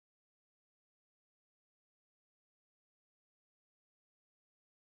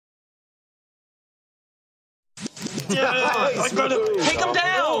Take him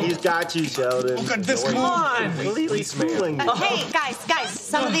down! He's got you, Sheldon. Look at this. Come on! Completely schooling me. Hey, guys,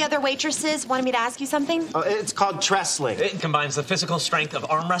 some of the other waitresses wanted me to ask you something. It's called trestling. It combines the physical strength of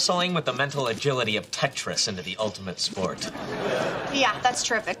arm wrestling with the mental agility of Tetris into the ultimate sport. Yeah, that's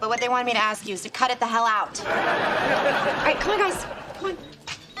terrific. But what they wanted me to ask you is to cut it the hell out. All right, come on, guys. Come on.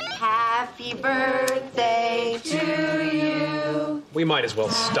 Happy birthday to you. We might as well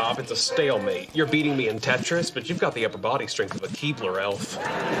stop. It's a stalemate. You're beating me in Tetris, but you've got the upper body strength of a Keebler elf.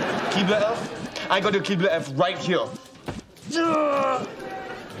 Keebler elf? I got a Keebler elf right here.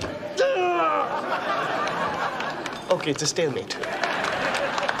 Okay, it's a stalemate.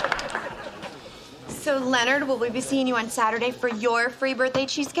 So, Leonard, will we be seeing you on Saturday for your free birthday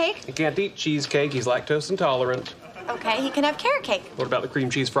cheesecake? He can't eat cheesecake. He's lactose intolerant. Okay, he can have carrot cake. What about the cream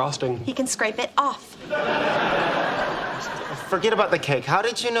cheese frosting? He can scrape it off. Forget about the cake. How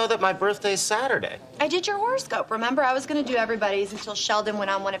did you know that my birthday's Saturday? I did your horoscope. Remember, I was going to do everybody's until Sheldon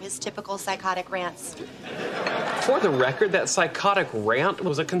went on one of his typical psychotic rants. For the record, that psychotic rant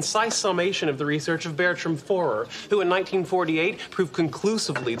was a concise summation of the research of Bertram Forer, who in 1948 proved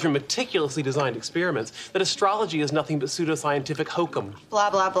conclusively through meticulously designed experiments that astrology is nothing but pseudoscientific hokum. Blah,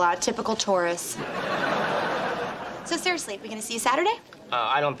 blah, blah. Typical Taurus. So seriously, we going to see you Saturday?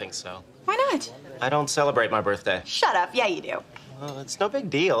 I don't think so. Why not? I don't celebrate my birthday. Shut up. Yeah, you do. Well, it's no big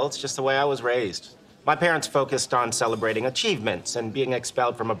deal. It's just the way I was raised. My parents focused on celebrating achievements, and being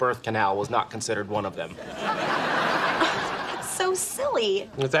expelled from a birth canal was not considered one of them. It's so silly.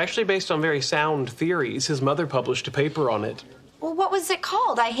 It's actually based on very sound theories. His mother published a paper on it. Well, what was it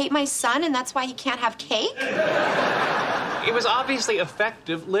called? I hate my son, and that's why he can't have cake? It was obviously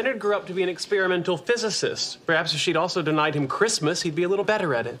effective. Leonard grew up to be an experimental physicist. Perhaps if she'd also denied him Christmas, he'd be a little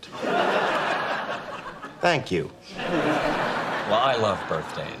better at it. Thank you. Well, I love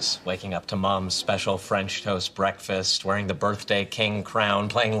birthdays. Waking up to Mom's special French toast breakfast, wearing the birthday king crown,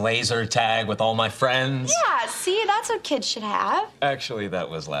 playing laser tag with all my friends. Yeah, see, that's what kids should have. Actually, that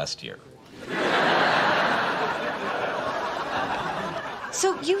was last year.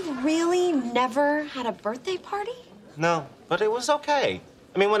 So you really never had a birthday party? No, but it was okay.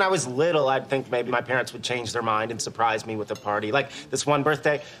 I mean, when I was little, I'd think maybe my parents would change their mind and surprise me with a party. Like this one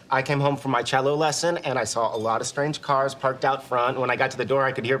birthday, I came home from my cello lesson, and I saw a lot of strange cars parked out front. When I got to the door,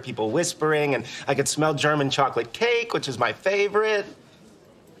 I could hear people whispering, and I could smell German chocolate cake, which is my favorite.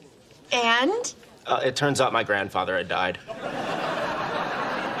 And? It turns out my grandfather had died.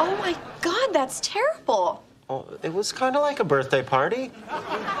 Oh, my God, that's terrible. Oh, it was kind of like a birthday party.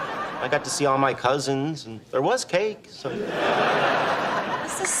 I got to see all my cousins, and there was cake, so...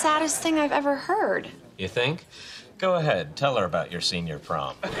 That's the saddest thing I've ever heard. You think? Go ahead, tell her about your senior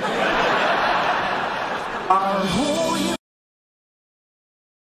prom.